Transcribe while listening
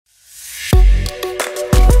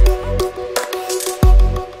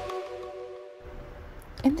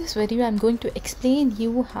this video I'm going to explain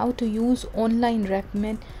you how to use online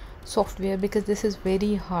RevMan software, because this is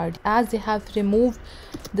very hard as they have removed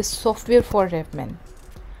the software for RevMan.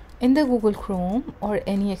 In the Google Chrome or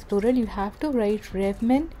any Explorer, you have to write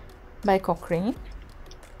RevMan by Cochrane,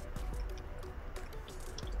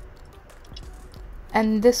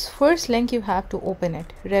 and this first link you have to open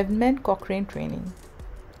it, RevMan Cochrane training.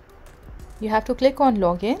 You have to click on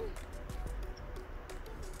login,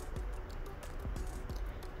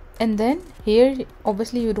 and then here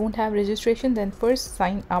obviously you don't have registration, then first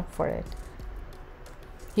sign up for it.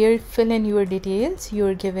 Here fill in your details,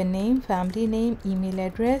 your given name, family name, email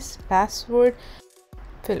address, password,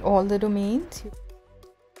 fill all the domains.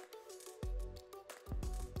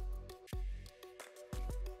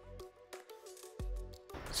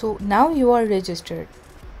 So now you are registered.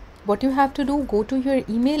 What you have to do, go to your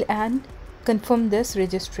email and confirm this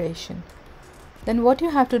registration. Then what you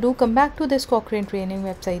have to do, come back to this Cochrane training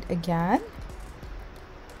website again,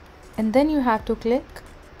 and then you have to click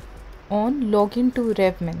on login to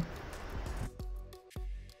RevMan.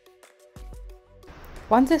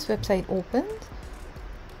 Once this website opens,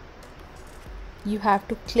 you have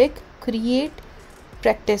to click create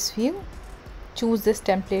practice view, choose this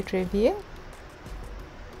template review.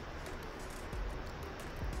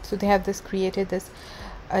 So they have created this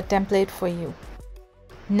template for you.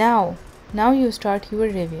 Now you start your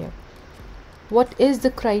review. What is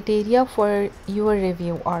the criteria for your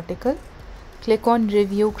review article? Click on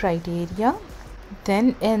review criteria.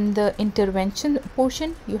 Then in the intervention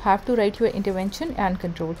portion, you have to write your intervention and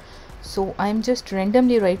control. So I'm just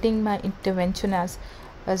randomly writing my intervention as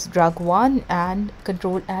drug 1 and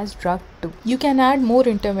control as drug 2. You can add more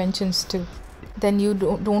interventions too. Then you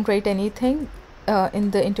don't write anything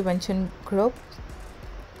in the intervention group.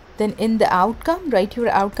 Then in the outcome, write your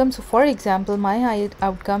outcome. So for example, my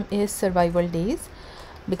outcome is survival days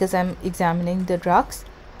because I'm examining the drugs.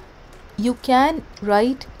 You can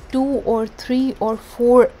write 2 or 3 or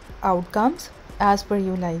 4 outcomes as per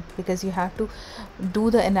you like, because you have to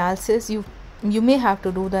do the analysis. You may have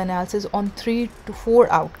to do the analysis on 3 to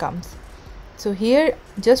 4 outcomes. So here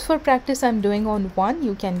just for practice I'm doing on 1.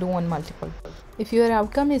 You can do on multiple. If your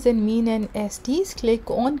outcome is in mean and STs, click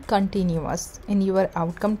on continuous in your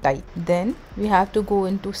outcome type. Then we have to go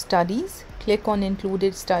into studies, click on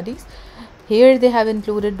included studies. Here they have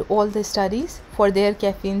included all the studies for their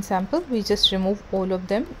caffeine sample. We just remove all of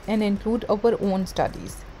them and include our own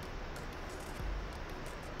studies.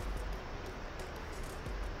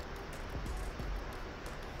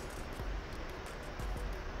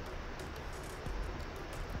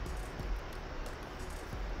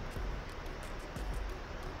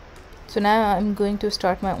 So now I'm going to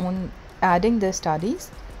start my own adding the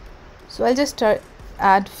studies. So I'll just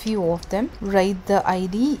add few of them. Write the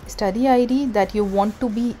ID, study ID that you want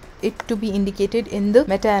it to be indicated in the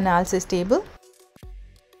meta-analysis table.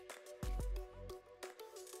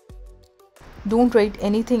 Don't write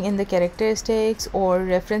anything in the characteristics or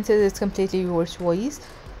references, it's completely your choice.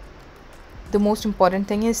 The most important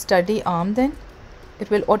thing is study arm. Then it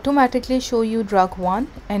will automatically show you drug 1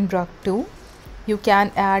 and drug 2. You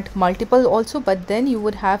can add multiple also, but then you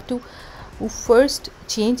would have to first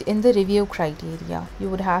change in the review criteria. You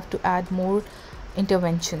would have to add more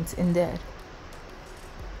interventions in there.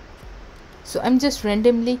 So I'm just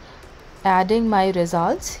randomly adding my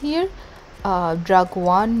results here. Drug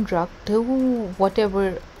 1, drug 2,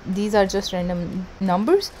 whatever, these are just random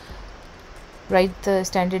numbers. Write the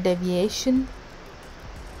standard deviation,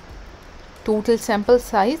 total sample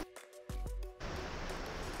size.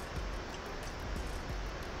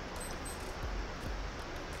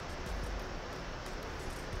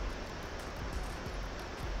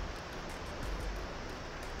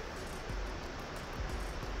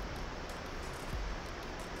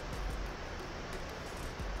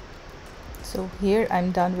 So here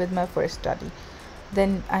I'm done with my first study.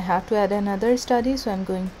 Then I have to add another study, so I'm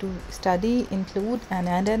going to study, include, and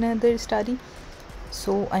add another study.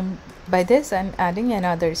 So by this I'm adding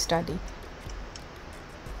another study.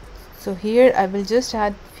 So here I will just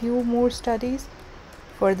add few more studies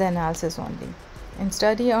for the analysis only. In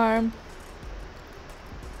study arm,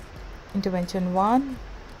 intervention 1,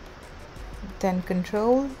 then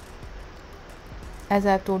control. As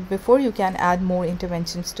I've told before, you can add more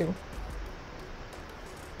interventions too.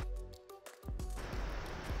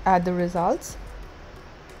 Add the results.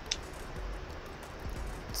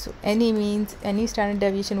 So any means, any standard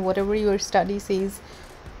deviation, whatever your study says.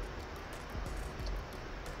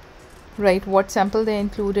 Write what sample they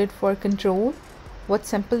included for control, what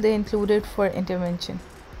sample they included for intervention.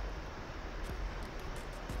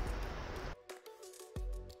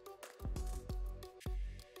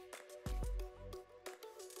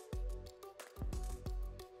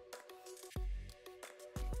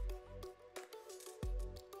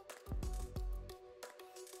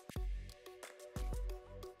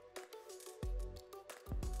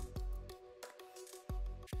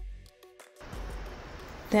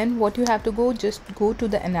 Then what you have to go, just go to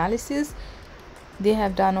the analysis they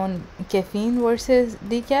have done on caffeine versus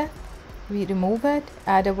decaf. We remove it,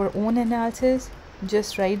 add our own analysis,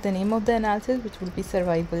 just write the name of the analysis, which will be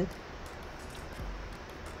survival.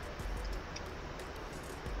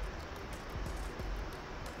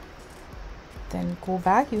 Then go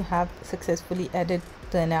back, you have successfully added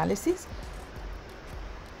the analysis.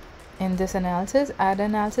 In this analysis, add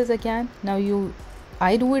analysis again. Now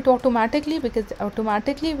I do it automatically because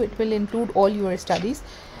automatically it will include all your studies.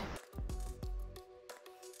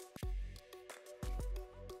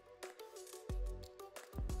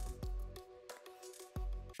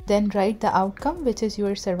 Then write the outcome, which is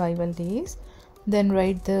your survival days. Then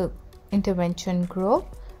write the intervention group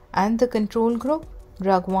and the control group,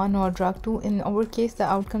 drug 1 or drug 2. In our case, the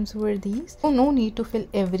outcomes were these. So no need to fill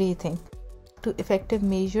everything. To effective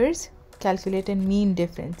measures, calculate a mean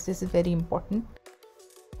difference. This is very important.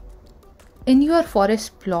 In your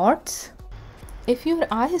forest plots, if your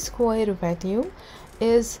I-square value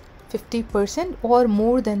is 50% or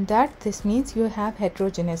more than that, this means you have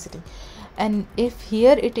heterogeneity. And if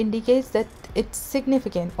here it indicates that it's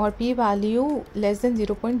significant or p-value less than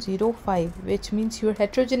 0.05, which means your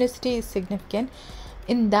heterogeneity is significant,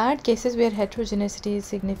 in that cases where heterogeneity is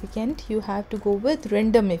significant, you have to go with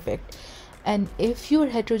random effect. And if your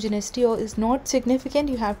heterogeneity is not significant,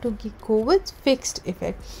 you have to go with fixed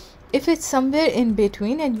effect. If it's somewhere in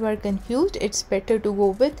between and you are confused, it's better to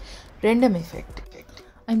go with random effect.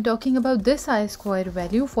 I'm talking about this I-square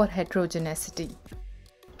value for heterogeneity.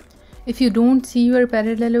 If you don't see your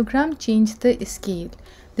parallelogram, change the scale.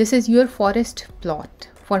 This is your forest plot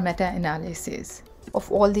for meta-analysis.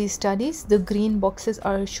 Of all these studies, the green boxes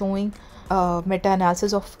are showing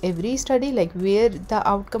meta-analysis of every study, like where the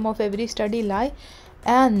outcome of every study lie,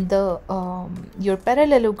 and the your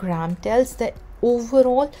parallelogram tells the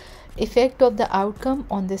overall effect of the outcome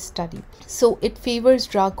on this study. So it favors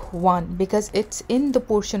drug 1 because it's in the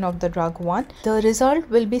portion of the drug 1. The result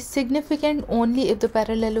will be significant only if the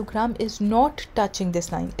parallelogram is not touching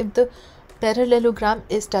this line. If the parallelogram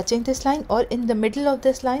is touching this line or in the middle of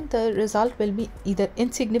this line, the result will be either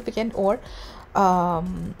insignificant or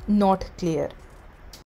not clear.